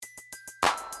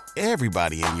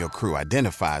Everybody in your crew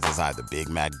identifies as either Big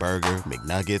Mac Burger,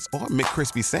 McNuggets, or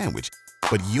McCrispy Sandwich.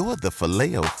 But you're the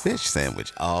Filet-O-Fish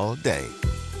Sandwich all day.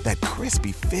 That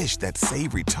crispy fish, that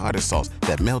savory tartar sauce,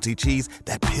 that melty cheese,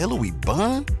 that pillowy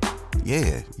bun.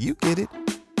 Yeah, you get it.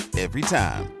 Every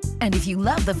time. And if you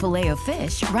love the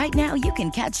Filet-O-Fish, right now you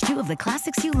can catch two of the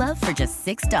classics you love for just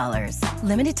 $6.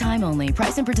 Limited time only.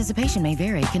 Price and participation may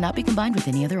vary. Cannot be combined with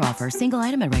any other offer. Single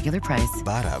item at regular price.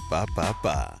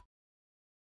 Ba-da-ba-ba-ba.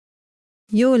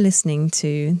 You're listening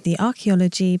to the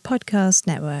Archaeology Podcast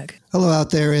Network. Hello out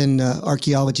there in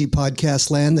Archaeology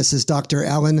Podcast land. This is Dr.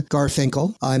 Alan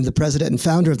Garfinkel. I'm the president and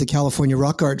founder of the California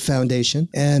Rock Art Foundation.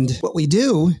 And what we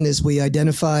do is we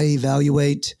identify,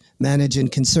 evaluate, manage, and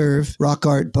conserve rock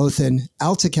art both in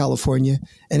Alta California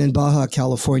and in Baja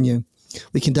California.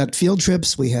 We conduct field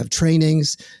trips, we have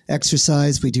trainings,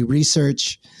 exercise, we do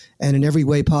research, and in every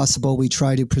way possible, we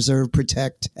try to preserve,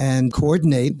 protect, and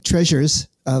coordinate treasures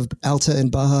of Alta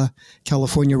and Baja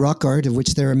California rock art, of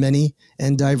which there are many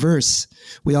and diverse.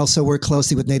 We also work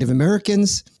closely with Native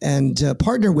Americans and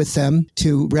partner with them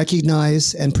to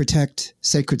recognize and protect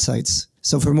sacred sites.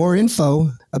 So for more info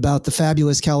about the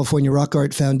fabulous California Rock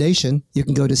Art Foundation, you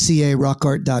can go to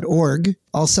carockart.org.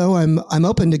 Also, I'm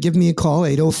open to give me a call,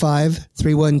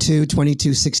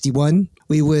 805-312-2261.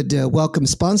 We would welcome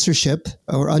sponsorship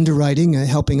or underwriting,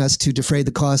 helping us to defray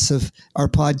the costs of our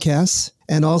podcasts,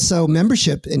 and also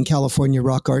membership in California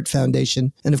Rock Art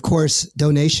Foundation. And of course,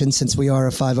 donations, since we are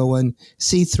a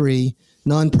 501c3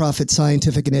 nonprofit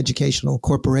scientific and educational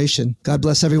corporation. God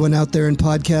bless everyone out there in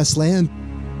podcast land.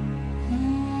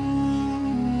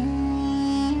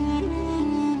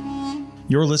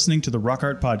 You're listening to the Rock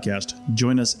Art Podcast.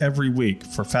 Join us every week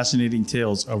for fascinating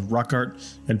tales of rock art,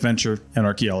 adventure, and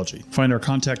archaeology. Find our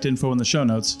contact info in the show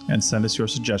notes and send us your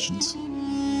suggestions.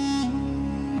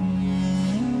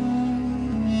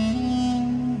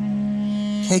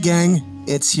 Hey gang,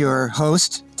 it's your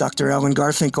host, Dr. Alan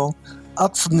Garfinkel,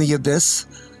 up from the abyss.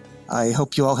 I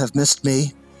hope you all have missed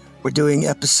me. We're doing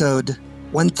episode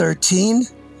 113, and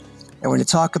we're going to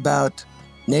talk about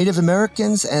Native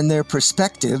Americans and their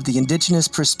perspective, the indigenous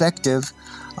perspective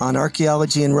on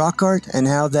archaeology and rock art, and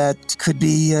how that could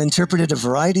be interpreted a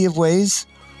variety of ways,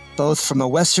 both from a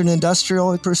Western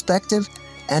industrial perspective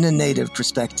and a Native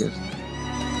perspective.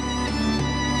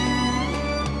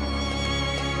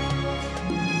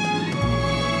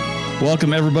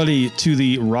 Welcome, everybody, to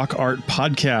the Rock Art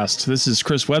Podcast. This is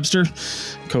Chris Webster,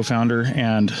 co-founder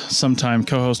and sometime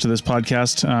co-host of this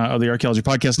podcast of the Archaeology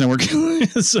Podcast Network.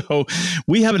 So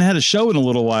we haven't had a show in a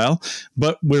little while,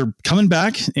 but we're coming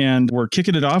back and we're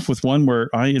kicking it off with one where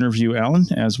I interview Alan,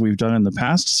 as we've done in the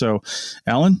past. So,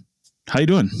 Alan, how you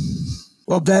doing?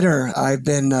 Well, better. I've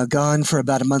been gone for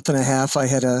about a month and a half. I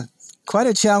had quite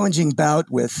a challenging bout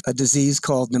with a disease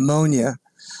called pneumonia,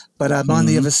 but I'm on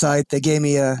the other side. They gave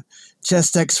me a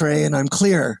chest x-ray and I'm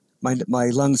clear. My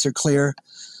lungs are clear.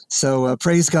 So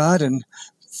praise God and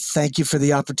thank you for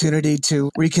the opportunity to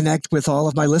reconnect with all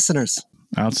of my listeners.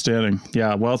 Outstanding.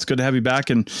 Yeah. Well, it's good to have you back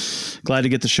and glad to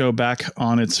get the show back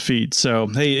on its feet. So,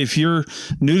 hey, if you're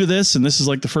new to this and this is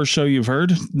like the first show you've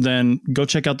heard, then go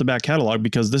check out the back catalog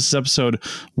because this is episode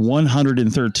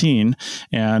 113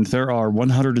 and there are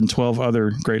 112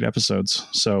 other great episodes.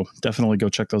 So definitely go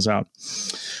check those out.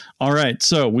 All right.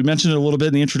 So we mentioned it a little bit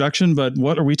in the introduction, but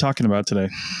what are we talking about today?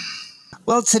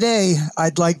 Well, today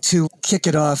I'd like to kick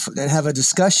it off and have a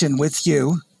discussion with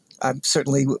you. I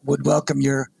certainly would welcome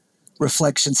your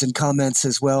reflections and comments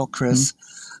as well, Chris,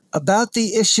 about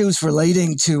the issues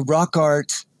relating to rock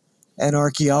art and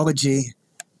archaeology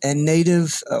and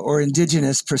Native or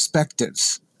Indigenous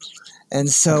perspectives. And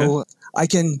so I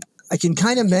can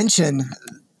kind of mention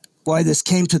why this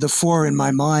came to the fore in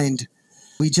my mind.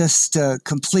 We just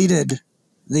completed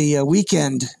the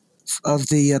weekend of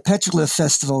the Petroglyph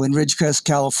Festival in Ridgecrest,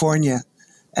 California,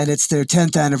 and it's their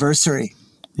 10th anniversary.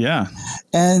 Yeah.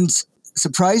 And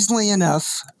surprisingly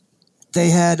enough, they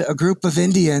had a group of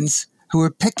Indians who were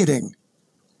picketing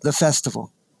the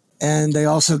festival. And they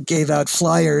also gave out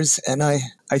flyers. And I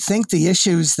think the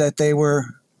issues that they were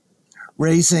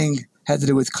raising had to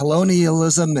do with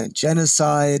colonialism and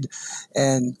genocide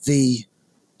and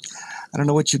I don't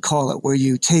know what you call it, where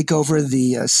you take over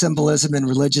the symbolism and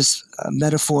religious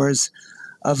metaphors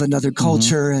of another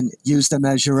culture and use them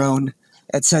as your own,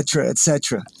 et cetera, et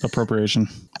cetera. Appropriation.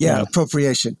 Yeah,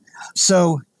 appropriation.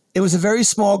 So it was a very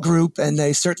small group, and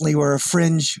they certainly were a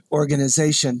fringe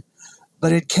organization,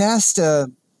 but it cast a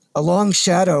long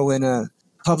shadow in a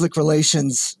public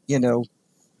relations,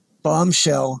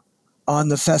 bombshell on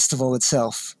the festival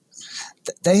itself.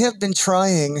 They have been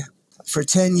trying for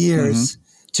 10 years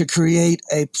to create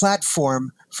a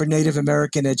platform for Native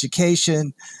American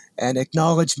education and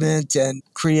acknowledgement and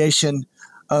creation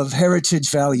of heritage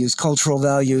values, cultural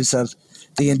values of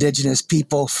the indigenous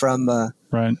people from a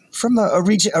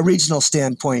regional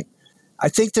standpoint. I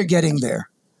think they're getting there.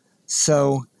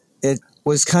 So it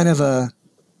was kind of a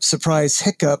surprise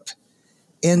hiccup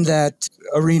in that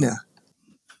arena.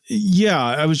 Yeah,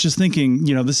 I was just thinking,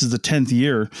 this is the 10th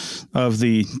year of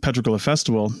the Petricola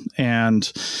Festival,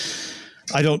 and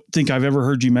I don't think I've ever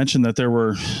heard you mention that there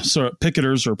were sort of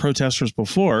picketers or protesters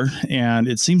before. And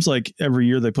it seems like every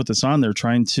year they put this on, they're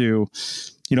trying to,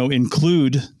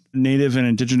 include Native and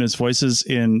Indigenous voices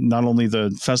in not only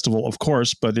the festival, of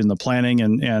course, but in the planning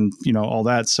and all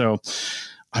that. So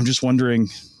I'm just wondering,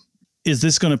 is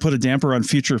this going to put a damper on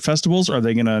future festivals? Are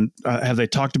they going to, have they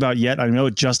talked about yet? I know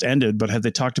it just ended, but have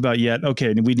they talked about yet?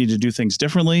 Okay, we need to do things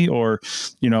differently, or,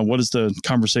 what is the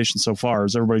conversation so far?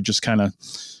 Is everybody just kind of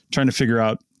trying to figure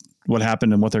out what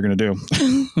happened and what they're going to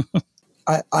do?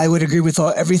 I would agree with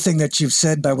everything that you've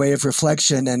said by way of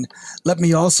reflection. And let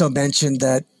me also mention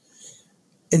that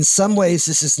in some ways,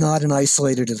 this is not an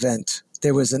isolated event.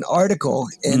 There was an article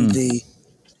in the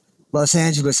Los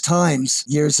Angeles Times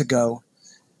years ago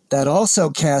that also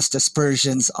cast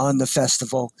aspersions on the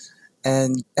festival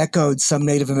and echoed some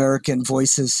Native American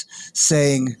voices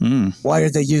saying, why are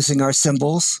they using our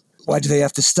symbols? Why do they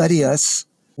have to study us?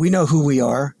 We know who we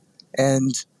are,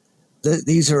 and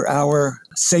these are our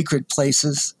sacred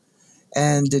places.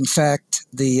 And in fact,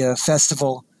 the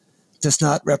festival does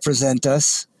not represent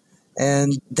us,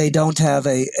 and they don't have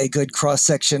a good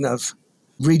cross-section of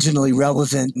regionally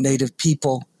relevant Native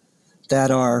people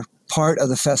that are part of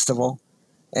the festival.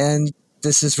 And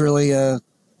this is really a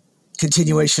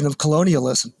continuation of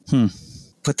colonialism.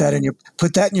 Put that in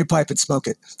your pipe and smoke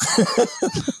it.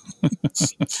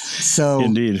 So,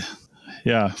 indeed,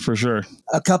 yeah, for sure.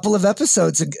 A couple of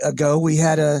episodes ago, we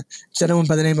had a gentleman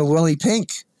by the name of Willie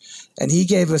Pink, and he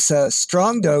gave us a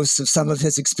strong dose of some of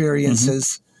his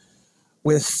experiences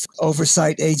with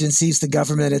oversight agencies, the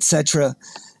government, etc.,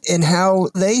 in how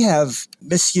they have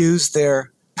misused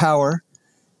their power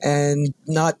and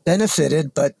not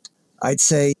benefited, but I'd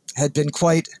say had been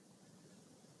quite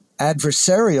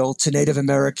adversarial to Native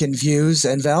American views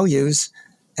and values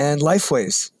and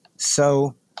lifeways.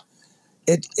 So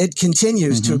it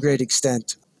continues to a great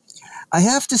extent. I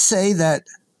have to say that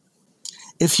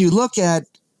if you look at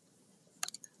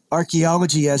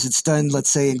archaeology as it's done,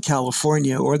 let's say in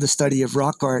California, or the study of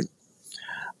rock art,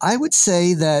 I would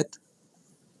say that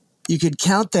you could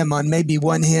count them on maybe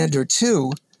one hand or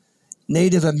two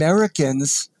Native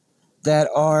Americans that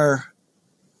are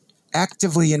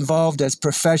actively involved as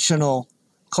professional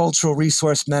cultural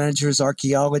resource managers,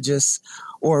 archaeologists,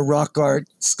 or rock art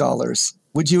scholars.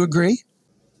 Would you agree?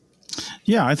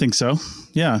 Yeah, I think so.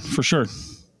 Yeah, for sure.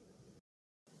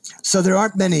 So there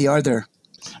aren't many, are there?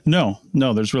 No,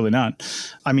 there's really not.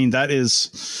 I mean, that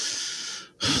is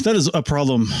a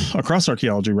problem across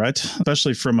archaeology, right?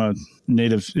 Especially from a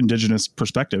Native Indigenous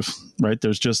perspective, right?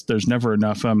 There's never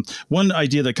enough. One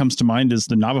idea that comes to mind is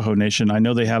the Navajo Nation. I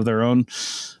know they have their own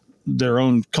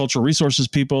cultural resources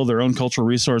people, their own cultural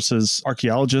resources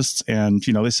archaeologists, and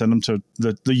they send them to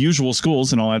the usual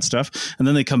schools and all that stuff, and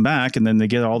then they come back and then they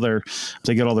get all their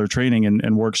training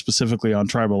and work specifically on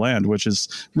tribal land, which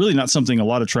is really not something a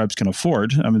lot of tribes can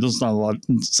afford. I mean, this is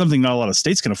something not a lot of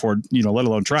states can afford, let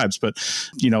alone tribes, but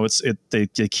they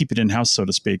keep it in house, so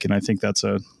to speak, and I think that's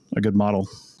a good model.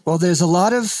 Well, there's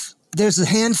a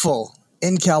handful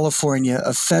in California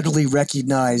of federally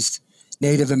recognized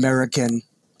Native American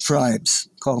tribes,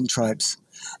 call them tribes,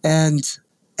 and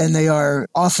they are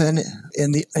often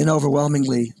in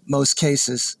overwhelmingly most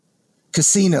cases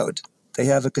casinoed. They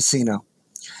have a casino,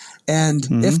 and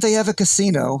if they have a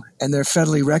casino and they're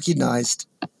federally recognized,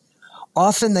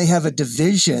 often they have a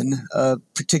division, a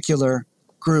particular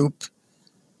group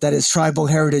that is tribal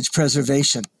heritage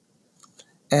preservation,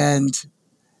 and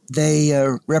they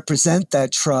represent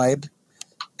that tribe,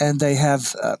 and they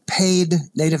have paid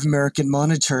Native American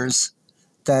monitors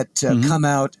that come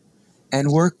out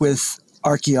and work with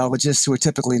archaeologists who are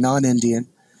typically non-Indian.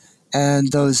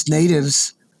 And those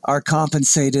natives are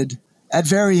compensated at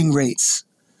varying rates,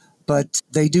 but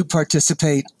they do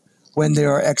participate when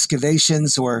there are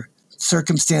excavations or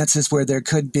circumstances where there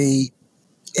could be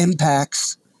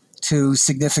impacts to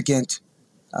significant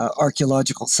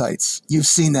archaeological sites. You've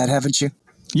seen that, haven't you?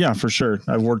 Yeah, for sure.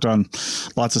 I've worked on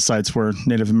lots of sites where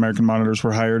Native American monitors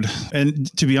were hired.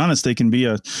 And to be honest, they can be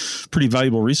a pretty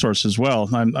valuable resource as well.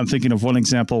 I'm thinking of one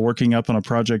example, working up on a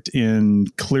project in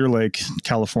Clear Lake,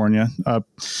 California, up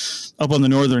on the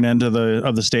northern end of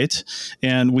the state.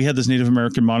 And we had this Native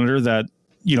American monitor that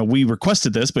we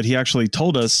requested this, but he actually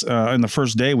told us in the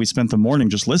first day we spent the morning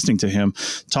just listening to him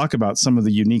talk about some of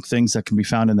the unique things that can be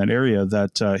found in that area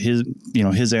that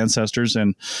his ancestors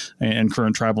and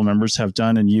current tribal members have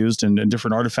done and used, and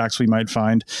different artifacts we might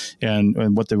find,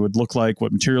 and what they would look like,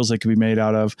 what materials they could be made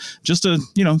out of, just to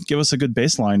give us a good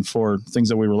baseline for things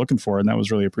that we were looking for, and that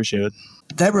was really appreciated.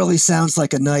 That really sounds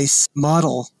like a nice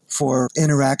model for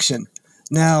interaction.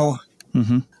 Now,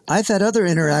 I've had other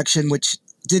interaction which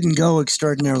didn't go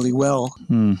extraordinarily well.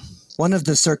 One of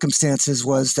the circumstances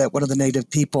was that one of the native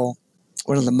people,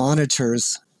 one of the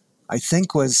monitors, I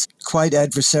think was quite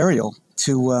adversarial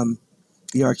to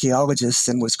the archaeologists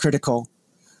and was critical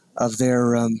of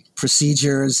their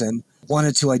procedures and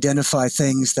wanted to identify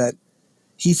things that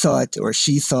he thought or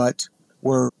she thought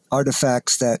were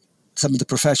artifacts that some of the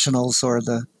professionals or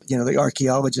the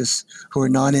archaeologists who are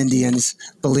non-Indians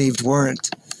believed weren't.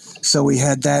 So we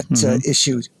had that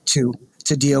issue to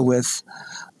deal with.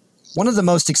 One of the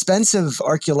most expensive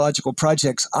archaeological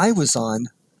projects I was on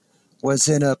was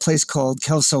in a place called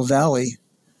Kelso Valley,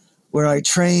 where I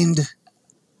trained,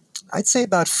 I'd say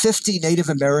about 50 Native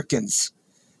Americans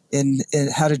in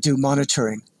how to do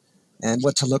monitoring and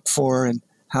what to look for and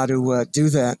how to do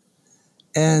that.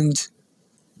 And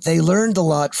they learned a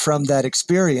lot from that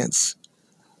experience.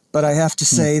 But I have to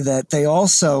say that they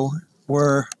also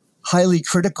were highly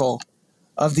critical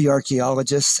of the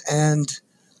archaeologists and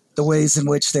the ways in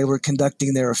which they were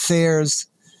conducting their affairs.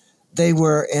 They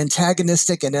were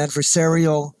antagonistic and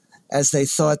adversarial as they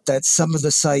thought that some of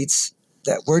the sites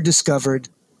that were discovered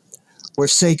were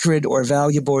sacred or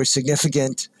valuable or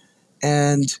significant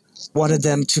and wanted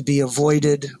them to be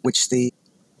avoided, which the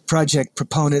project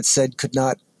proponents said could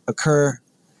not occur.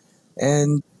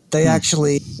 And they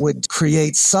actually would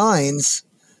create signs,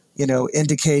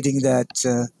 indicating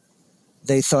that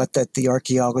they thought that the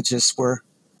archaeologists were,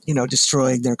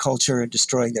 destroying their culture and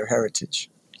destroying their heritage.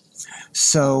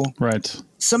 So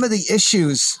some of the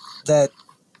issues that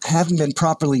haven't been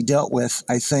properly dealt with,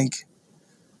 I think,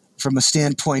 from a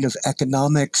standpoint of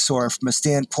economics or from a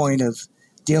standpoint of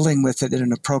dealing with it in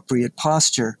an appropriate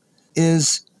posture,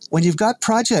 is when you've got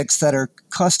projects that are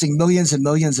costing millions and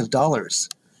millions of dollars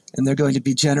and they're going to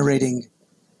be generating,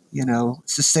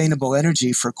 sustainable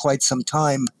energy for quite some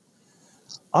time,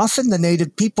 often the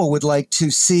native people would like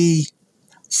to see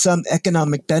some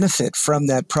economic benefit from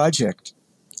that project,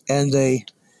 and they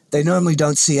normally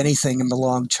don't see anything in the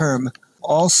long term.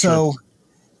 Also,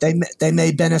 they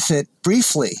may benefit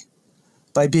briefly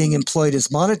by being employed as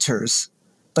monitors,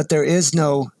 but there is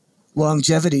no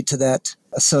longevity to that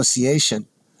association.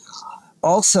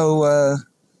 Also,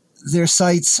 their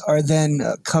sites are then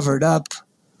covered up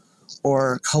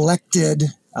or collected,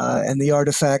 and the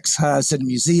artifacts housed in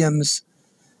museums.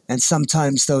 And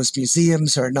sometimes those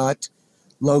museums are not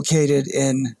located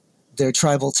in their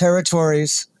tribal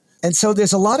territories. And so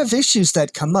there's a lot of issues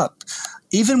that come up.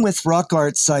 Even with rock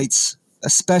art sites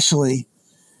especially,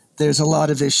 there's a lot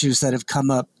of issues that have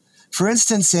come up. For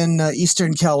instance, in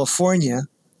Eastern California,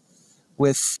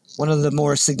 with one of the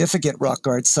more significant rock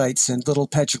art sites in Little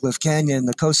Petroglyph Canyon in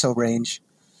the Coso Range,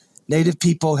 Native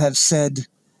people have said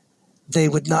they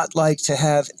would not like to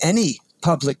have any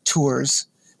public tours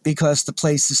because the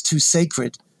place is too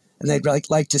sacred, and they'd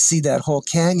like to see that whole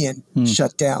canyon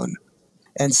shut down.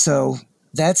 And so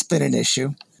that's been an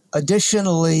issue.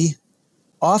 Additionally,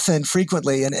 often,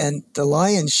 frequently, and the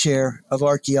lion's share of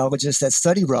archaeologists that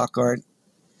study rock art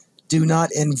do not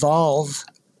involve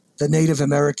the Native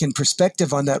American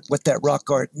perspective on that, what that rock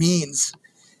art means,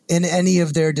 in any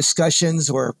of their discussions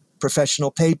or professional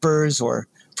papers or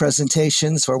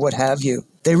presentations or what have you.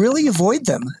 They really avoid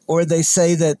them, or they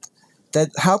say that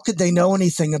how could they know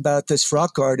anything about this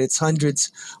rock art? It's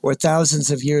hundreds or thousands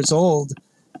of years old,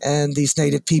 and these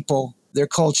native people, their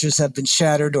cultures have been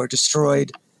shattered or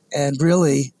destroyed, and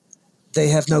really they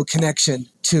have no connection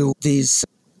to these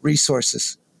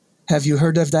resources. Have you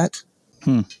heard of that?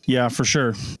 Yeah, for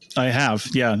sure. I have.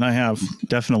 Yeah, I have.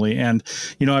 Definitely. And,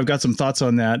 I've got some thoughts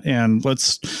on that, and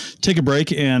let's take a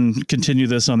break and continue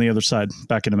this on the other side.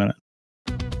 Back in a minute.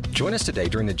 Join us today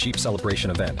during the Jeep Celebration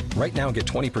event. Right now, get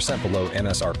 20% below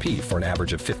MSRP for an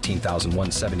average of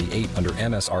 $15,178 under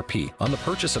MSRP on the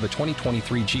purchase of a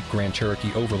 2023 Jeep Grand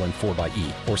Cherokee Overland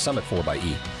 4xE or Summit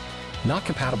 4xE. Not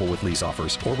compatible with lease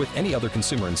offers or with any other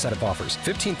consumer incentive offers.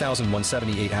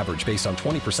 $15,178 average based on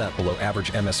 20% below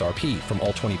average MSRP from all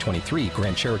 2023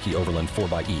 Grand Cherokee Overland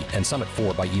 4xE and Summit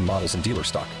 4xE models in dealer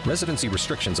stock. Residency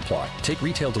restrictions apply. Take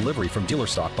retail delivery from dealer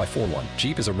stock by 4/1.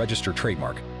 Jeep is a registered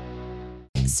trademark.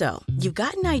 So, you've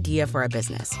got an idea for a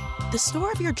business. The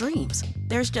store of your dreams.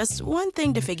 There's just one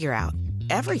thing to figure out.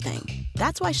 everything.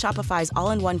 That's why Shopify's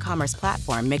all-in-one commerce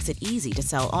platform makes it easy to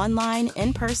sell online,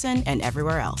 in person, and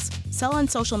everywhere else. Sell on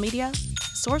social media,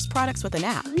 source products with an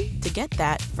app to get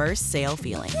that first sale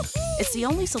feeling. It's the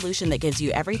only solution that gives you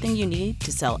everything you need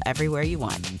to sell everywhere you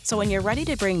want. So when you're ready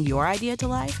to bring your idea to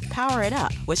life, power it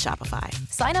up with Shopify.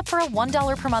 Sign up for a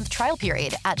 $1 per month trial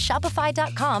period at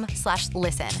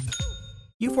shopify.com/listen.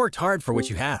 You've worked hard for what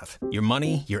you have. Your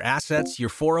money, your assets, your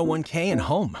 401k, and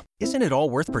home. Isn't it all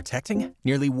worth protecting?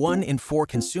 Nearly 1 in 4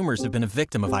 consumers have been a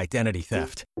victim of identity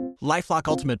theft. LifeLock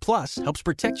Ultimate Plus helps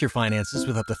protect your finances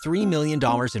with up to $3 million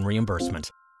in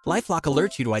reimbursement. LifeLock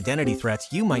alerts you to identity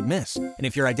threats you might miss. And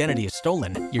if your identity is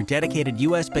stolen, your dedicated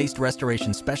U.S.-based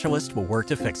restoration specialist will work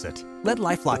to fix it. Let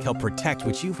LifeLock help protect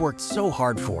what you've worked so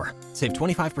hard for. Save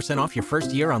 25% off your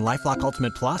first year on LifeLock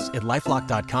Ultimate Plus at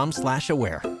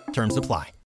LifeLock.com/aware. Terms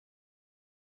apply.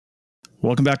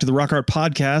 Welcome back to the Rock Art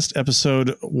Podcast,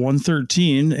 episode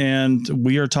 113. And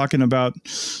we are talking about,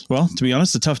 well, to be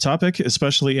honest, a tough topic,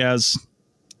 especially as,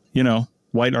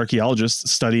 white archaeologists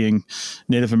studying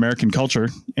Native American culture.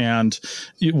 And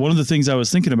one of the things I was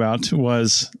thinking about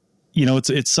was,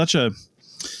 it's such a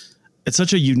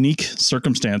unique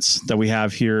circumstance that we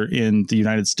have here in the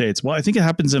United States. Well, I think it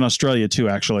happens in Australia too,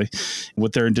 actually,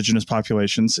 with their indigenous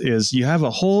populations, is you have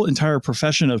a whole entire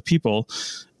profession of people.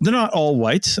 They're not all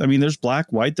white. I mean, there's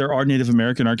black, white, there are Native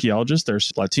American archaeologists,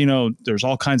 there's Latino, there's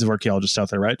all kinds of archaeologists out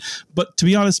there, right? But to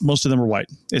be honest, most of them are white.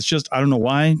 It's just, I don't know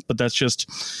why, but that's just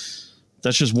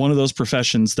one of those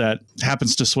professions that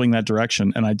happens to swing that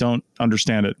direction. And I don't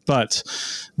understand it. But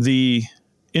the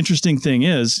interesting thing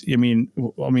is, I mean,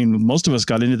 most of us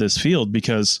got into this field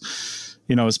because,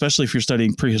 especially if you're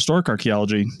studying prehistoric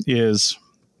archaeology, is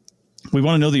we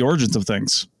want to know the origins of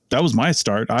things. That was my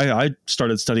start. I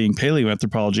started studying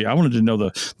paleoanthropology. I wanted to know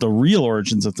the real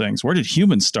origins of things. Where did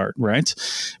humans start, right?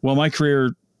 Well, my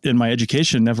career in my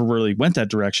education never really went that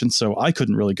direction, so I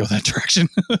couldn't really go that direction.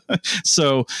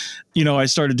 So, I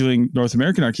started doing North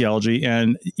American archaeology,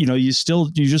 and, you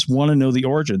just want to know the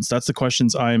origins. That's the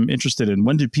questions I'm interested in.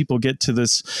 When did people get to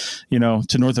this,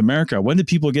 to North America? When did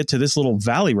people get to this little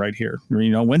valley right here?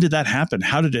 When did that happen?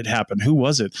 How did it happen? Who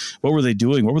was it? What were they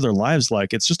doing? What were their lives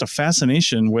like? It's just a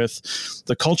fascination with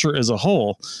the culture as a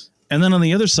whole. And then on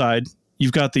the other side,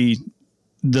 you've got the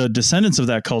descendants of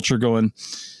that culture going,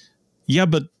 yeah,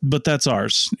 but that's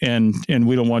ours. And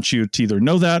we don't want you to either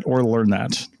know that or learn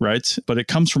that. Right. But it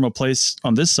comes from a place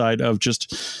on this side of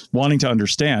just wanting to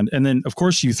understand. And then, of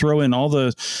course, you throw in all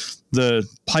the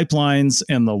pipelines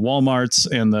and the Walmarts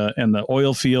and the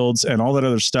oil fields and all that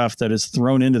other stuff that is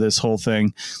thrown into this whole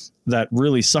thing that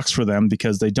really sucks for them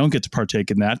because they don't get to partake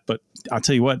in that. But I'll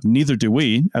tell you what, neither do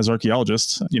we as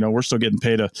archaeologists. We're still getting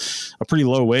paid a pretty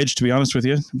low wage, to be honest with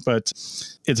you. But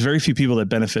it's very few people that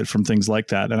benefit from things like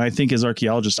that. And I think as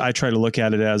archaeologists, I try to look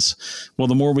at it as, well,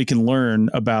 the more we can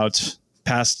learn about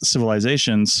past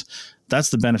civilizations, that's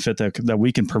the benefit that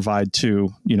we can provide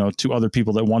to other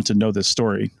people that want to know this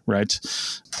story, right?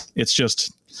 It's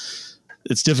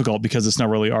difficult because it's not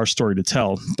really our story to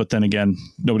tell, but then again,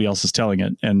 nobody else is telling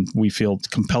it and we feel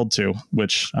compelled to,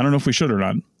 which I don't know if we should or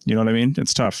not. You know what I mean?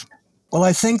 It's tough. Well,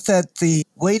 I think that the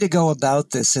way to go about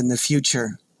this in the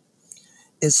future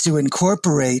is to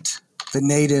incorporate the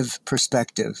Native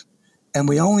perspective. And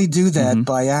we only do that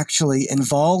by actually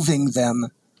involving them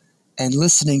and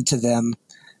listening to them.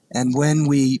 And when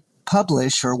we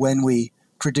publish or when we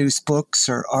produce books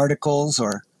or articles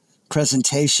or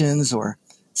presentations or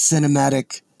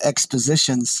cinematic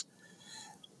expositions,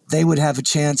 they would have a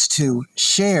chance to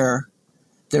share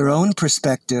their own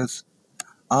perspective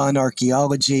on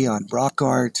archaeology, on rock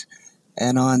art,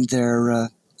 and on their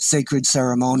sacred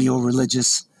ceremonial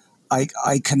religious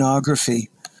iconography.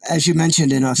 As you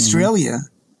mentioned in Australia,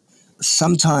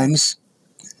 sometimes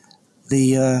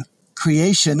the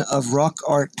creation of rock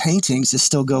art paintings is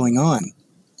still going on.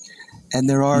 And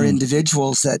there are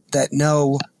individuals that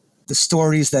know the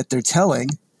stories that they're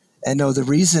telling and know the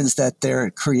reasons that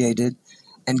they're created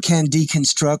and can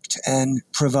deconstruct and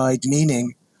provide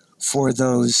meaning for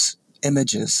those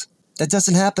images. That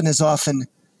doesn't happen as often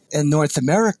in North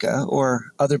America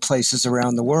or other places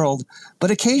around the world,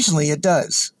 but occasionally it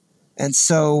does. And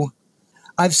so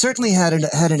I've certainly had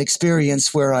an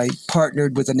experience where I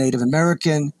partnered with a Native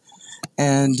American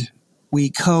and we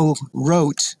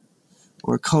co-wrote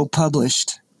or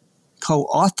co-published,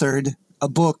 co-authored a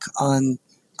book on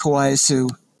Kauai'su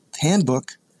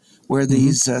handbook where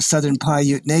these Southern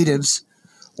Paiute natives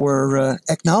were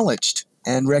acknowledged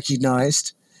and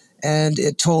recognized. And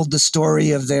it told the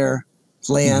story of their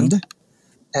land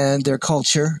and their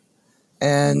culture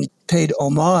and paid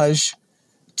homage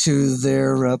to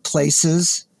their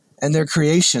places and their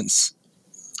creations.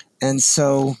 And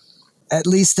so at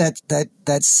least that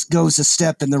goes a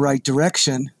step in the right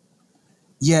direction.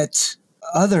 Yet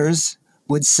others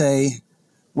would say,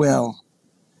 well,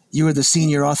 you were the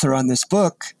senior author on this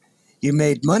book. You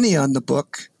made money on the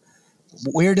book.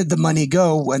 Where did the money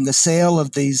go when the sale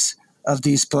of these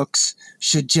books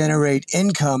should generate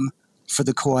income for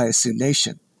the Kauai-Sioux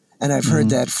Nation? And I've heard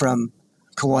that from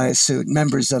Kauai-Sioux,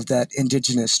 members of that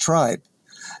indigenous tribe.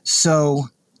 So,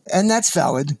 and that's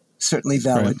valid, certainly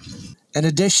valid. Right. And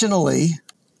additionally,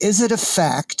 is it a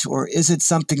fact or is it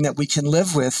something that we can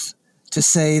live with to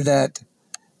say that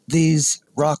these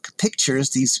rock pictures,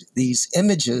 these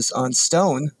images on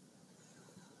stone,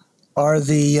 are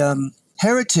the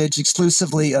heritage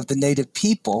exclusively of the native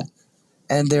people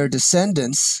and their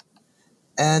descendants,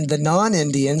 and the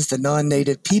non-Indians, the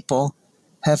non-native people,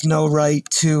 have no right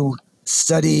to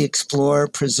study, explore,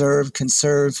 preserve,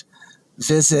 conserve,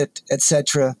 visit,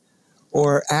 etc.,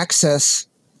 or access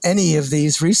any of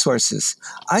these resources?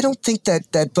 I don't think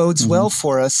that bodes well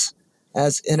for us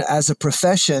as a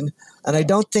profession, and I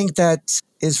don't think that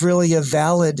is really a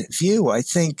valid view. I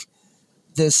think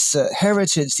this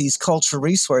heritage, these cultural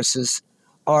resources,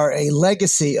 are a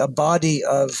legacy, a body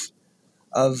of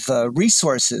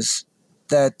resources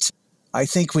that I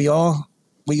think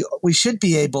we should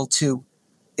be able to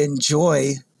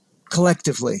enjoy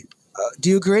collectively. Do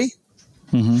you agree?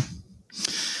 Mm-hmm.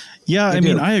 Yeah, I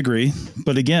mean, I agree.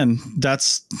 But again,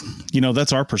 that's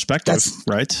our perspective,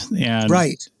 right? And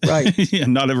right.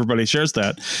 And not everybody shares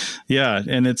that. Yeah.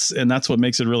 And that's what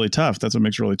makes it really tough. That's what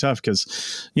makes it really tough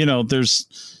because,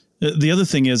 there's the other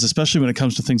thing is, especially when it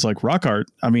comes to things like rock art,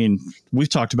 I mean, we've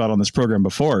talked about on this program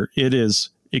before, it is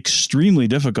extremely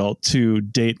difficult to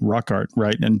date rock art,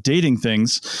 right? And dating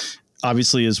things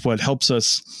obviously is what helps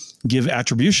us give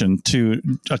attribution to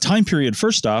a time period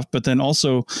first off, but then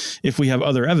also if we have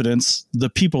other evidence, the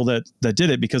people that did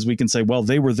it, because we can say, well,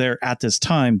 they were there at this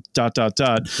time, ...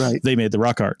 Right. They made the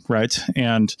rock art. Right.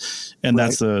 And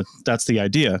that's the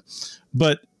idea,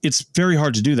 but it's very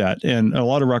hard to do that. And a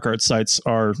lot of rock art sites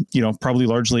are, probably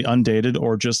largely undated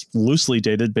or just loosely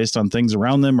dated based on things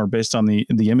around them or based on the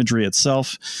imagery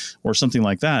itself or something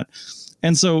like that.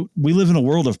 And so we live in a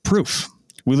world of proof.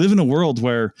 We live in a world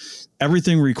where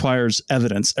everything requires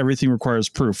evidence. Everything requires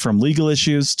proof, from legal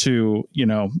issues to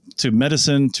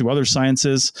medicine, to other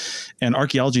sciences, and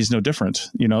archaeology is no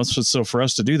different, so for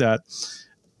us to do that,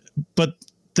 but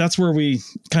that's where we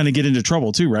kind of get into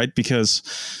trouble too, right? Because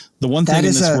the one thing in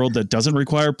this world that doesn't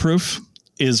require proof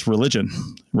is religion,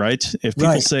 right? If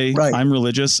people say I'm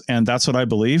religious and that's what I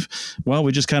believe, well,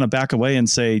 we just kind of back away and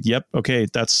say, yep, okay,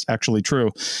 that's actually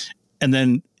true. And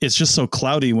then it's just so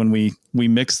cloudy when we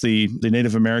mix the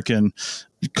Native American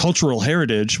cultural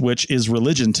heritage, which is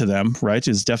religion to them, right?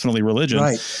 Is definitely religion.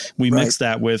 Right. We mix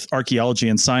that with archaeology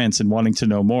and science and wanting to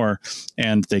know more,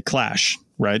 and they clash,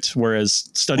 right?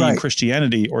 Whereas studying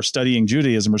Christianity or studying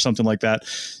Judaism or something like that,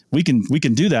 we can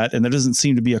do that, and there doesn't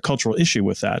seem to be a cultural issue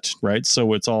with that, right?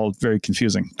 So it's all very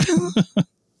confusing.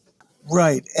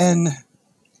 Right. And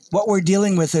what we're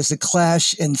dealing with is a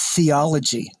clash in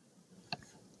theology.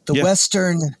 The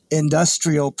Western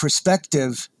industrial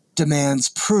perspective demands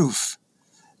proof.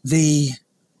 The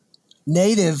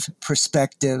native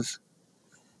perspective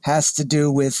has to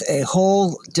do with a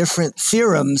whole different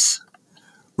theorems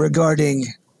regarding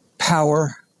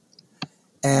power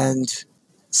and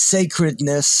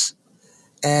sacredness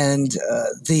and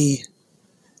the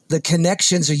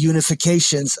connections or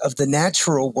unifications of the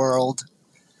natural world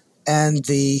and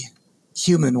the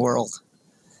human world.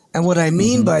 And what I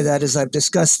mean by that is, I've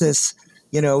discussed this,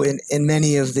 in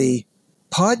many of the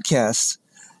podcasts,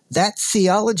 that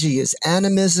theology is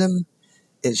animism,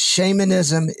 is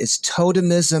shamanism, is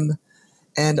totemism,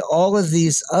 and all of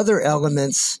these other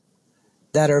elements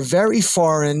that are very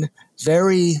foreign,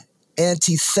 very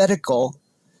antithetical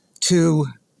to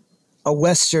a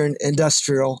Western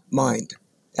industrial mind.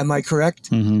 Am I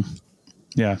correct? Mm-hmm.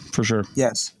 Yeah, for sure.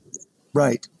 Yes.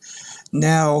 Right.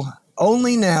 Now,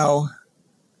 only now,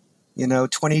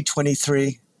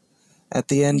 2023, at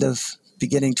the end of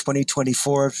beginning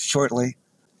 2024 shortly,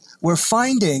 we're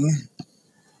finding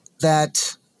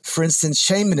that, for instance,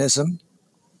 shamanism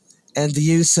and the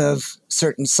use of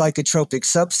certain psychotropic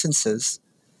substances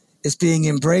is being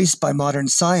embraced by modern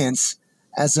science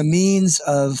as a means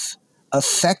of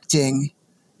affecting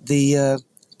the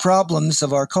problems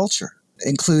of our culture,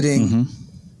 including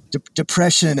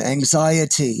depression,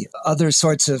 anxiety, other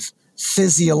sorts of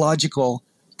physiological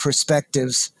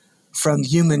perspectives from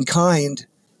humankind.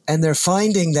 And they're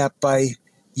finding that by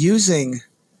using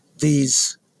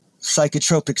these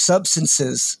psychotropic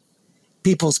substances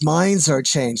people's minds are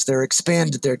changed. They're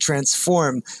expanded. They're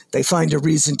transformed. They find a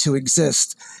reason to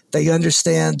exist. They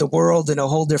understand the world in a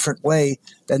whole different way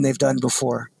than they've done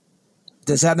before.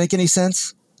 Does that make any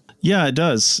sense? Yeah, it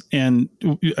does. And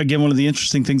again, one of the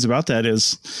interesting things about that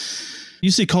is you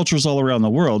see cultures all around the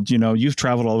world. You know, you've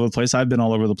traveled all over the place. I've been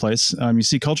all over the place. You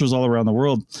see cultures all around the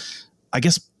world, I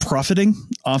guess, profiting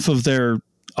off of their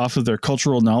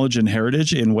cultural knowledge and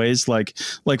heritage in ways like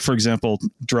for example,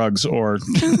 drugs or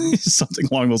something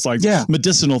along those lines,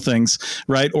 medicinal things,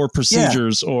 right? Or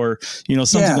procedures or,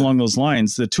 something along those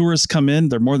lines. The tourists come in,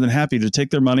 they're more than happy to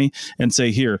take their money and say,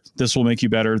 here, this will make you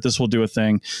better. This will do a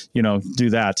thing, do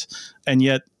that. And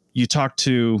yet you talk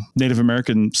to Native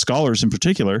American scholars in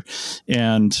particular,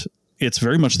 and it's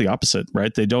very much the opposite,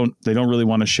 right? They don't really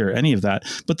want to share any of that.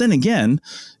 But then again,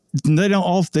 they don't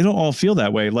all feel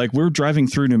that way. Like, we're driving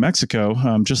through New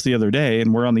Mexico just the other day,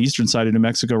 and we're on the eastern side of New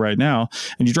Mexico right now.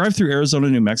 And you drive through Arizona,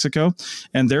 New Mexico,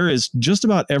 and there is just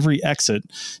about every exit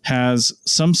has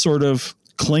some sort of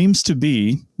claims to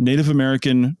be Native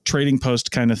American trading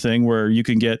post kind of thing, where you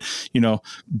can get,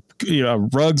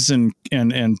 rugs and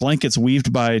blankets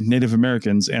weaved by Native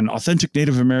Americans, and authentic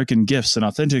Native American gifts, and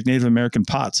authentic Native American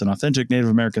pots, and authentic Native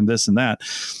American this and that.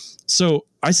 So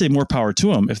I say more power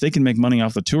to them if they can make money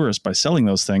off the tourists by selling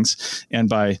those things, and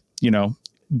by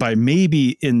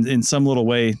maybe in some little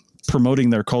way promoting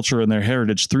their culture and their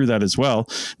heritage through that as well,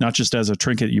 not just as a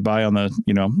trinket you buy on the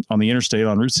interstate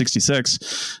on Route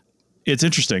 66. It's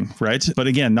interesting, right? But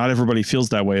again, not everybody feels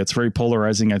that way. It's very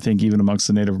polarizing, I think, even amongst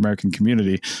the Native American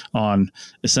community, on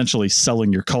essentially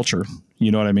selling your culture.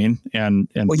 You know what I mean? And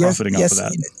profiting off of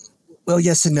that. Well,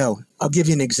 yes and no. I'll give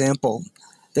you an example.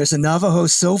 There's a Navajo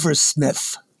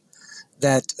silversmith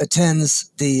that attends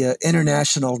the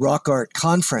International Rock Art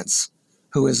Conference,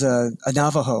 who is a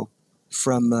Navajo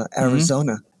from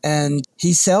Arizona. Mm-hmm. And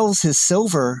he sells his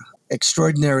silver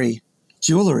extraordinary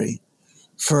jewelry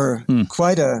for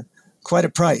quite a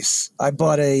price. I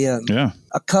bought a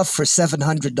cuff for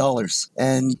 $700,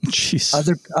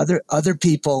 and other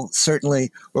people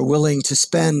certainly were willing to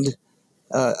spend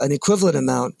an equivalent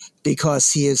amount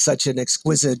because he is such an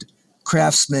exquisite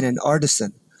craftsman and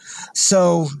artisan.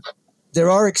 So there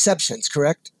are exceptions,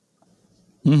 correct?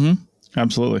 Mm-hmm.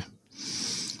 Absolutely.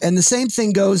 And the same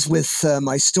thing goes with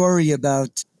my story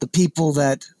about the people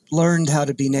that learned how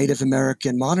to be Native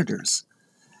American monitors.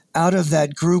 Out of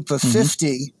that group of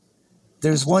 50,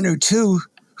 there's one or two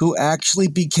who actually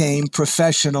became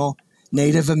professional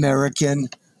Native American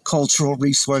cultural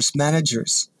resource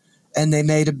managers. And they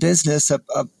made a business,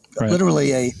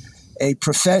 literally a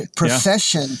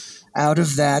profession out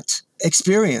of that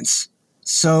experience.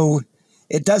 So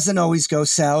it doesn't always go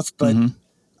south, but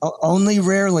only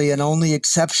rarely and only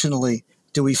exceptionally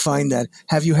do we find that.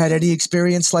 Have you had any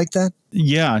experience like that?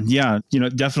 Yeah.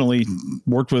 Definitely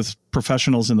worked with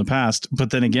professionals in the past,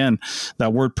 but then again,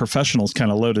 that word professional is kind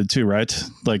of loaded too, right?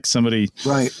 Like somebody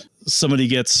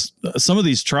gets, some of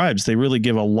these tribes, they really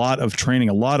give a lot of training,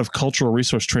 a lot of cultural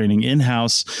resource training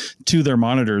in-house to their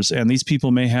monitors. And these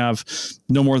people may have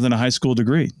no more than a high school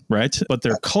degree, right? But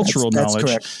their cultural knowledge,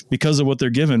 correct, because of what they're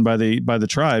given by the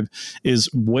tribe, is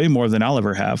way more than I'll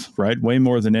ever have, right? Way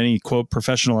more than any, quote,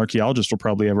 professional archaeologist will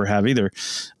probably ever have either.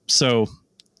 So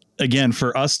again,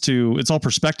 for us to, it's all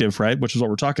perspective, right? Which is what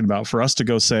we're talking about. For us to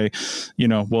go say,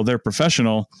 well, they're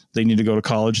professional, they need to go to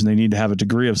college and they need to have a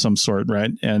degree of some sort, right?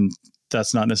 And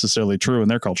that's not necessarily true in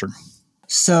their culture.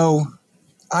 So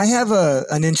I have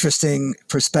an interesting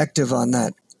perspective on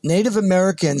that. Native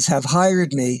Americans have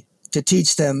hired me to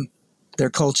teach them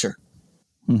their culture.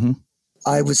 Mm-hmm.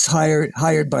 I was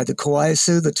hired by the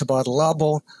Kawayasu, the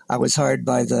Tabatalabo. I was hired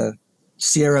by the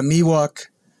Sierra Miwok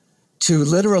to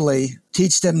literally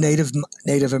teach them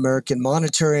Native American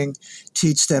monitoring,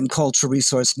 teach them cultural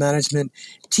resource management,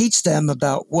 teach them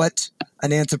about what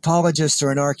an anthropologist or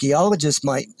an archaeologist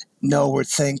might know or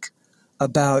think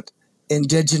about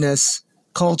indigenous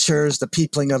cultures, the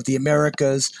peopling of the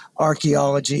Americas,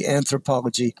 archaeology,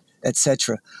 anthropology,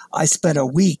 etc. I spent a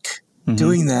week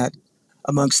doing that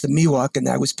amongst the Miwok, and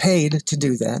I was paid to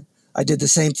do that. I did the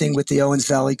same thing with the Owens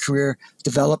Valley Career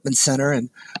Development Center and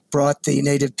brought the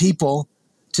Native people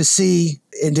to see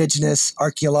indigenous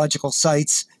archaeological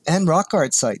sites and rock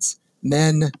art sites,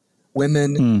 men,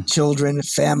 women, children,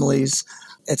 families,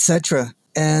 etc.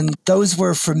 And those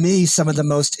were, for me, some of the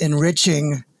most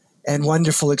enriching and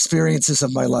wonderful experiences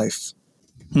of my life.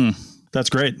 That's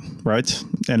great, right?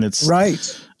 And it's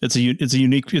a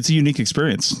unique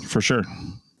experience for sure.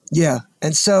 Yeah,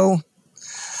 and so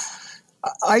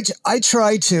I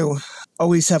try to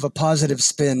always have a positive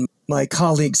spin. My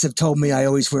colleagues have told me I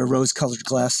always wear rose-colored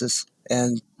glasses,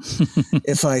 And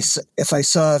if I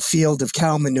saw a field of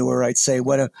cow manure, I'd say,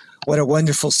 what a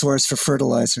wonderful source for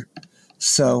fertilizer.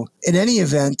 So in any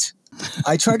event,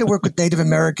 I try to work with Native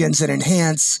Americans and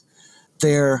enhance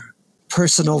their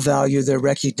personal value, their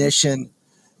recognition,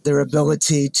 their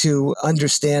ability to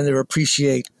understand or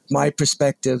appreciate my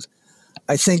perspective.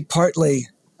 I think partly,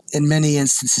 in many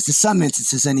instances, in some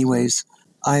instances anyways,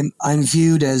 I'm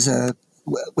viewed as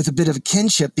with a bit of a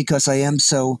kinship because I am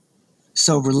so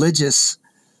religious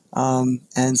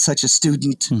and such a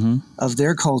student of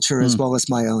their culture as well as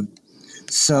my own.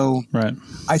 So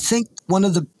I think one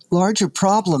of the larger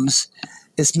problems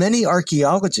is many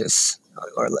archaeologists,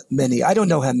 or many, I don't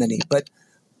know how many, but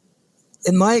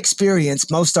in my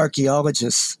experience, most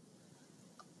archaeologists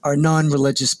are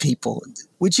non-religious people.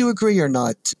 Would you agree or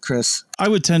not, Chris? I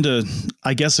would tend to,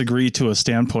 I guess, agree to a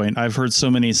standpoint. I've heard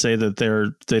so many say that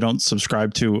they don't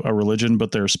subscribe to a religion,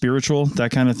 but they're spiritual,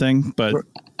 that kind of thing. But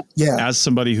as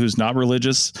somebody who's not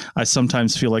religious, I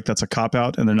sometimes feel like that's a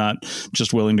cop-out and they're not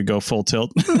just willing to go full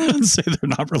tilt and say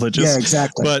they're not religious. Yeah,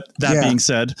 exactly. But that being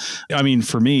said, I mean,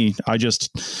 for me,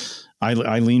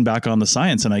 I lean back on the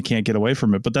science and I can't get away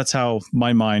from it, but that's how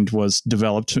my mind was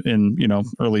developed in,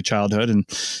 early childhood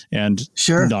and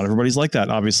sure, not everybody's like that.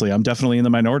 Obviously I'm definitely in the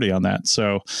minority on that.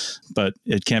 So, but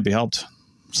it can't be helped.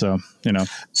 So,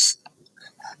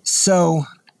 So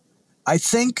I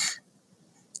think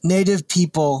Native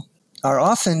people are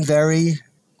often very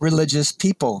religious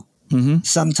people.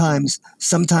 Sometimes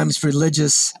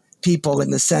religious people in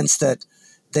the sense that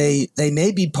they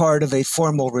may be part of a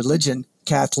formal religion,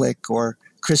 Catholic or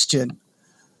Christian,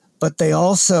 but they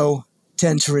also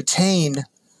tend to retain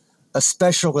a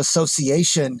special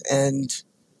association and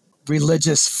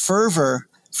religious fervor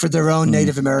for their own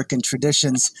Native American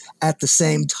traditions at the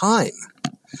same time.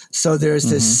 So there's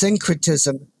this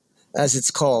syncretism, as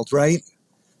it's called, right?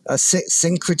 A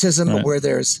syncretism where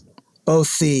there's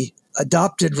both the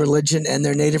adopted religion and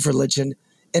their native religion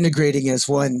integrating as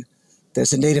one.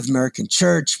 There's a Native American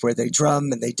church where they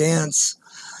drum and they dance.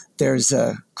 There's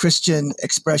Christian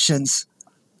expressions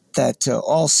that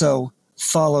also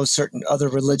follow certain other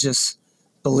religious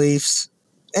beliefs.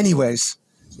 Anyways,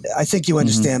 I think you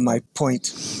understand my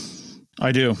point.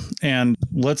 I do. And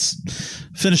let's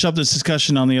finish up this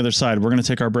discussion on the other side. We're going to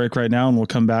take our break right now and we'll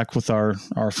come back with our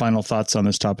final thoughts on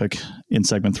this topic in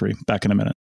segment 3. Back in a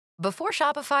minute. Before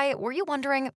Shopify, were you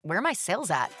wondering, where are my sales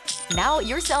at? Now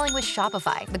you're selling with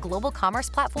Shopify, the global commerce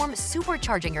platform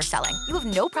supercharging your selling. You have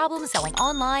no problem selling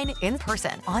online, in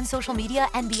person, on social media,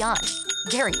 and beyond.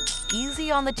 Gary, easy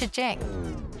on the cha-ching.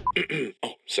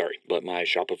 Oh, sorry, but my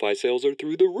Shopify sales are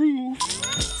through the roof.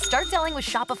 Start selling with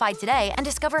Shopify today and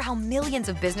discover how millions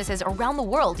of businesses around the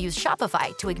world use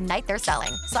Shopify to ignite their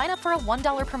selling. Sign up for a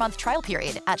 $1 per month trial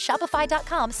period at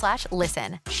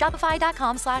shopify.com/listen.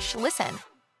 Shopify.com/listen.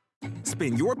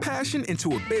 Spin your passion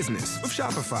into a business with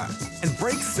Shopify and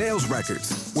break sales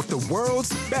records with the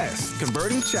world's best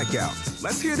converting checkout.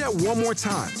 Let's hear that one more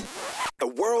time. The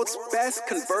world's best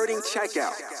converting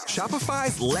checkout.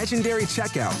 Shopify's legendary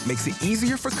checkout makes it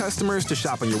easier for customers to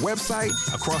shop on your website,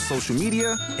 across social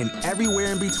media, and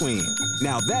everywhere in between.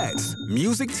 Now that's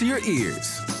music to your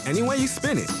ears. Any way you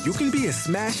spin it, you can be a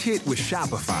smash hit with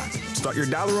Shopify. Start your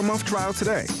 $1 a month trial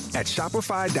today at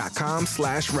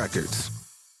shopify.com/records.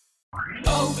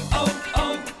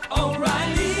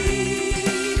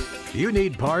 O'Reilly. You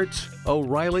need parts?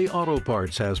 O'Reilly Auto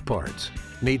Parts has parts.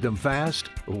 Need them fast?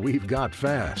 We've got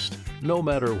fast. No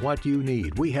matter what you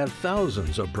need, we have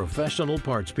thousands of professional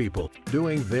parts people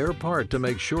doing their part to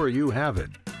make sure you have it.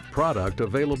 Product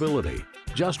availability.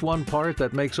 Just one part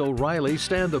that makes O'Reilly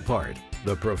stand apart.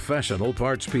 The professional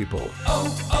parts people.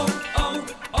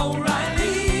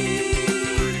 O'Reilly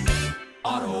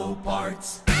Auto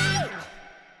Parts.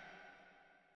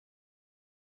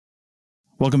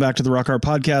 Welcome back to the Rock Art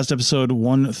Podcast, episode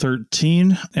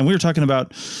 113. And we were talking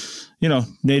about,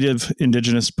 Native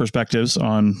Indigenous perspectives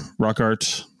on rock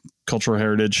art, cultural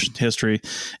heritage, history.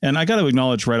 And I got to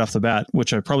acknowledge right off the bat,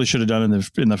 which I probably should have done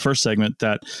in the first segment,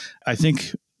 that I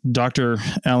think Dr.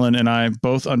 Allen and I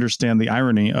both understand the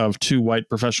irony of two white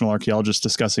professional archaeologists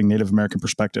discussing Native American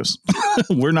perspectives.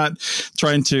 We're not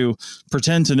trying to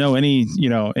pretend to know any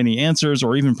answers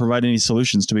or even provide any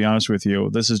solutions, to be honest with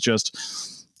you. This is just,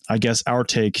 I guess, our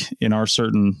take in our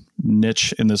certain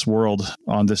niche in this world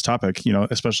on this topic,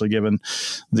 especially given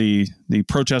the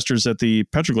protesters at the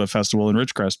Petroglyph Festival in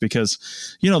Ridgecrest, because,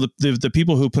 the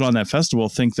people who put on that festival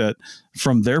think that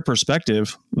from their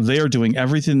perspective, they are doing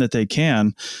everything that they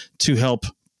can to help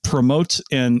promote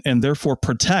and therefore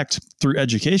protect through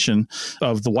education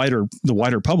of the wider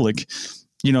public,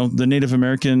 the Native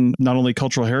American, not only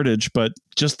cultural heritage, but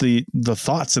just the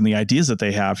thoughts and the ideas that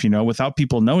they have, without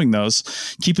people knowing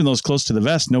those, keeping those close to the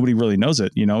vest, nobody really knows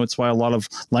it. It's why a lot of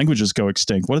languages go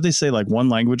extinct. What did they say? Like one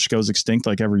language goes extinct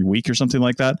like every week or something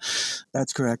like that.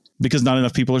 That's correct. Because not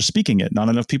enough people are speaking it. Not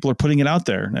enough people are putting it out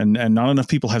there, and not enough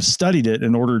people have studied it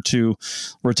in order to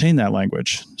retain that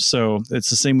language. So it's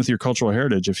the same with your cultural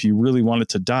heritage. If you really want it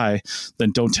to die,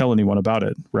 then don't tell anyone about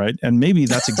it. Right. And maybe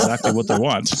that's exactly what they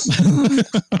want,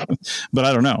 but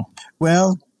I don't know.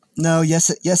 Well, no,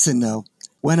 yes and no.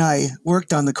 When I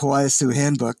worked on the Kauai-Sioux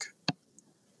Handbook,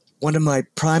 one of my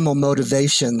primal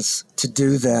motivations to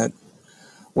do that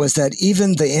was that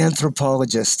even the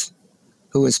anthropologist,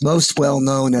 who is most well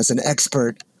known as an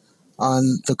expert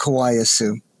on the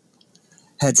Kauai-Sioux,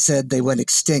 had said they went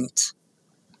extinct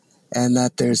and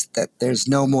that there's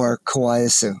no more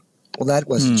Kauai-Sioux. Well, that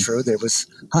wasn't true. There was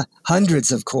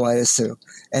hundreds of Kauai-Sioux,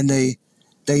 and they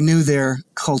knew their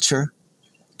culture.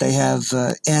 They have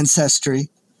ancestry,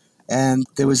 and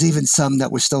there was even some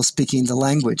that were still speaking the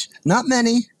language. Not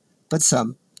many, but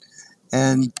some.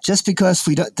 And just because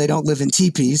they don't live in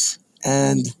teepees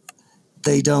and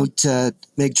they don't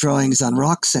make drawings on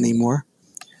rocks anymore,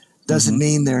 doesn't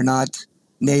mean they're not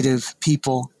Native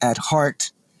people at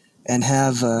heart and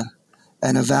have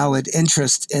an avowed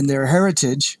interest in their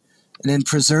heritage and in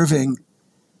preserving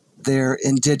their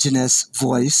indigenous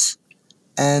voice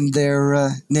and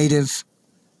their Native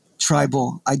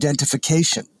tribal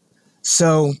identification.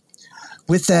 So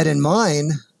with that in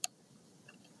mind,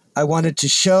 I wanted to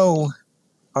show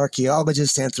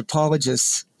archaeologists,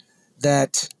 anthropologists,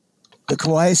 that the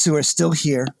Kauai-Sioux are still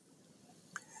here.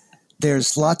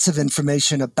 There's lots of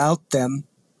information about them.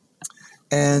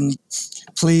 And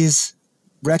please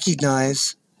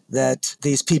recognize that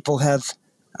these people have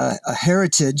a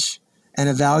heritage and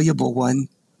a valuable one.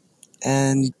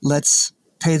 And let's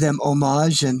pay them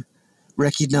homage and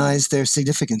recognize their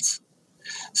significance.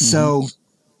 So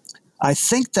I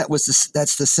think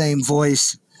that's the same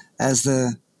voice as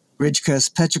the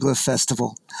Ridgecrest Petroglyph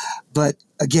Festival. But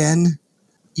again,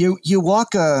 you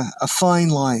walk a fine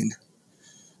line,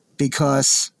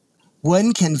 because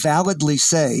one can validly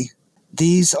say,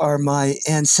 these are my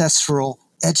ancestral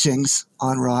etchings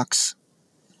on rocks.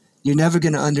 You're never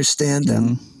going to understand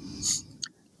them.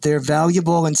 They're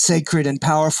valuable and sacred and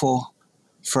powerful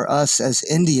for us as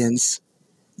Indians.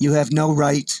 You have no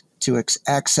right to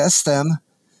access them,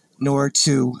 nor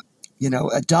to,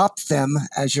 adopt them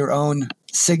as your own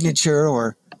signature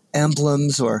or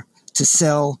emblems, or to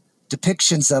sell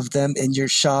depictions of them in your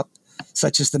shop,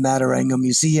 such as the Matarango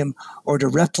Museum, or to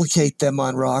replicate them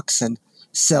on rocks and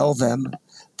sell them.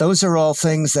 Those are all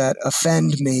things that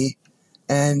offend me,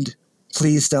 and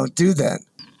please don't do that.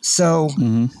 So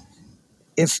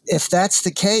if that's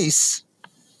the case,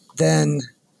 then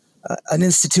an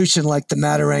institution like the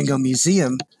Matarango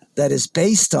Museum that is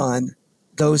based on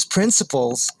those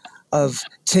principles of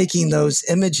taking those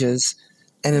images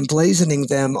and emblazoning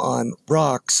them on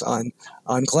rocks, on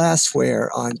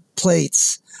glassware, on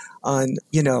plates, on,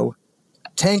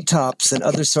 tank tops and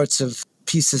other sorts of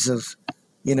pieces of,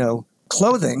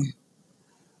 clothing,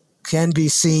 can be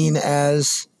seen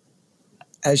as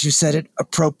you said it,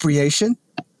 appropriation,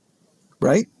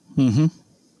 right?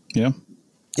 Yeah.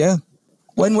 Yeah.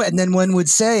 And then one would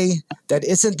say that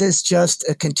isn't this just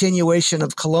a continuation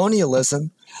of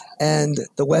colonialism and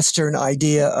the Western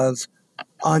idea of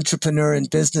entrepreneur and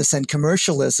business and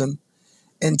commercialism,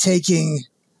 and taking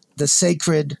the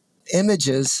sacred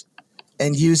images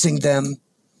and using them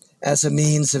as a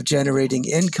means of generating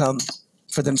income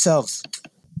for themselves?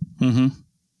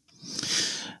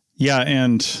 Yeah.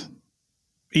 And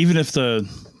even if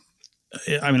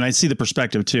I see the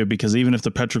perspective too, because even if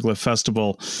the Petroglyph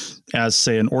Festival, as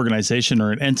say an organization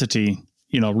or an entity,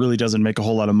 really doesn't make a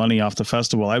whole lot of money off the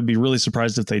festival, I would be really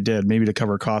surprised if they did, maybe to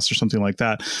cover costs or something like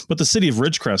that. But the city of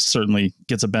Ridgecrest certainly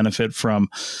gets a benefit from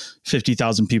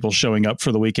 50,000 people showing up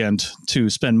for the weekend to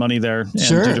spend money there and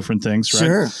do different things, right?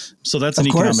 Sure. So that's an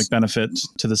economic benefit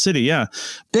to the city. Yeah.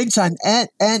 Big time.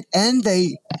 And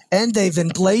they've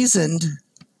emblazoned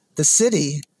the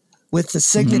city with the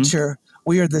signature,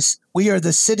 we are the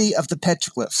city of the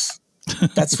petroglyphs.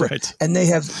 That's right. And they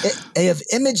have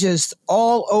images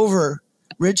all over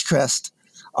Ridgecrest,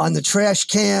 on the trash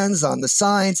cans, on the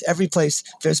signs, every place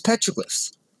there's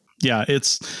petroglyphs. Yeah,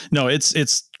 it's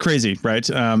crazy, right?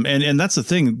 And that's the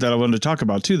thing that I wanted to talk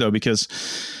about too, though, because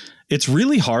it's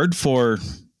really hard for,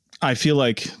 I feel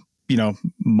like,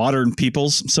 modern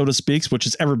peoples, so to speak, which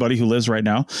is everybody who lives right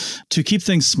now, to keep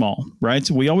things small, right?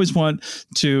 We always want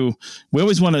to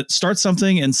start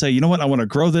something and say, you know what, I want to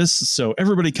grow this so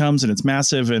everybody comes and it's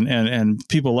massive and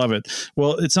people love it.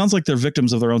 Well, it sounds like they're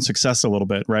victims of their own success a little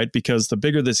bit, right? Because the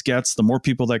bigger this gets, the more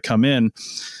people that come in,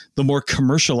 the more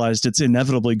commercialized it's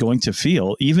inevitably going to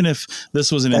feel. Even if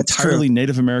this was an entirely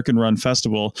Native American run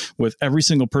festival with every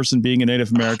single person being a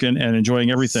Native American and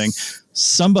enjoying everything,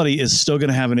 somebody is still going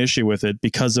to have an issue with it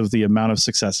because of the amount of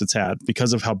success it's had,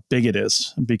 because of how big it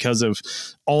is, because of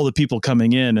all the people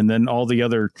coming in, and then all the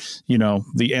other,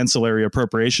 the ancillary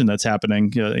appropriation that's happening,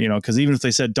 because even if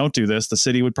they said, don't do this, the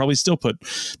city would probably still put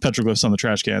petroglyphs on the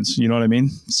trash cans. You know what I mean?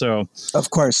 So, of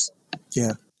course.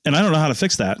 Yeah. And I don't know how to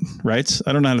fix that, right?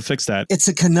 I don't know how to fix that. It's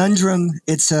a conundrum.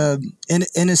 It's an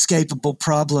inescapable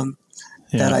problem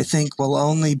that I think will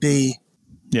only be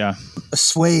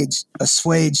assuaged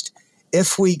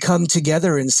if we come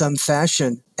together in some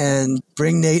fashion and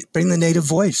bring the Native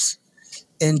voice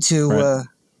into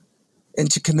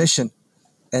commission.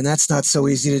 And that's not so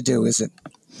easy to do, is it?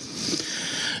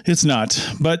 It's not,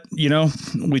 but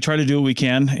we try to do what we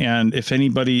can. And if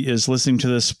anybody is listening to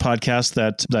this podcast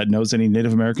that knows any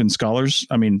Native American scholars,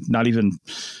 I mean,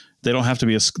 they don't have to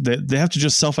be they have to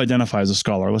just self-identify as a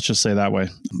scholar. Let's just say that way.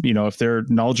 If they're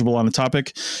knowledgeable on a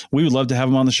topic, we would love to have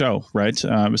them on the show, right?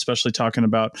 Especially talking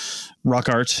about rock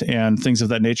art and things of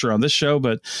that nature on this show,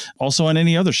 but also on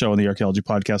any other show on the Archaeology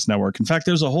Podcast Network. In fact,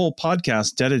 there's a whole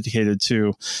podcast dedicated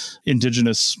to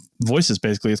Indigenous voices,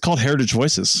 basically. It's called Heritage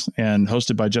Voices and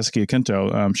hosted by Jessica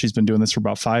Quinto. She's been doing this for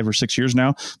about 5 or 6 years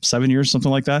now, 7 years, something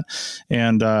like that.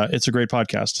 And it's a great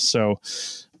podcast. So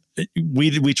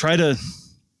we try to,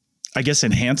 I guess,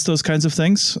 enhance those kinds of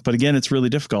things. But again, it's really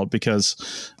difficult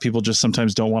because people just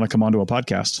sometimes don't want to come onto a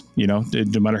podcast, no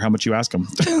matter how much you ask them.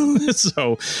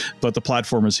 So, but the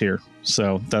platform is here.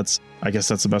 So I guess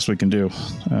that's the best we can do,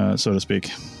 so to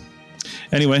speak.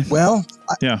 Anyway. Well,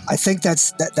 I think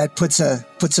that puts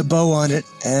a bow on it.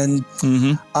 And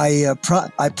I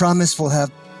promise we'll have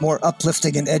more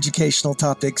uplifting and educational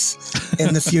topics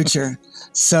in the future.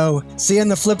 So see you in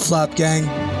the flip-flop, gang.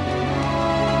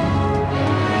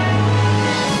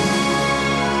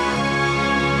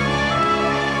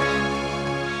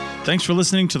 Thanks for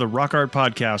listening to the Rock Art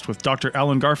Podcast with Dr.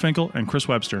 Alan Garfinkel and Chris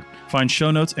Webster. Find show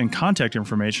notes and contact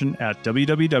information at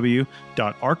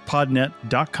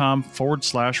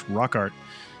www.arcpodnet.com/rockart.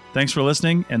 Thanks for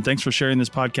listening, and thanks for sharing this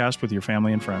podcast with your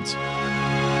family and friends.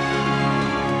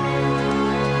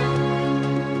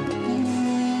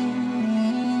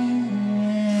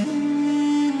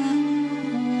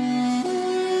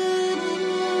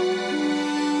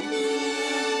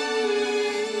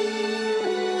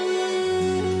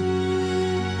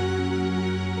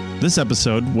 This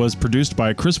episode was produced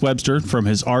by Chris Webster from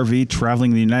his RV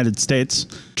traveling the United States,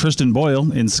 Tristan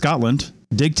Boyle in Scotland,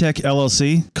 DigTech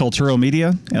LLC, Culturo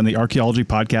Media, and the Archaeology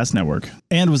Podcast Network,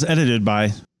 and was edited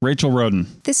by Rachel Roden.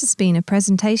 This has been a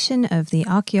presentation of the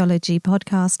Archaeology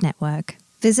Podcast Network.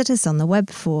 Visit us on the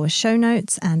web for show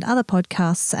notes and other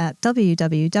podcasts at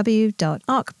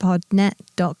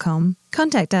www.arcpodnet.com.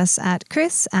 Contact us at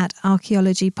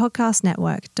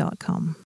chris@archaeologypodcastnetwork.com.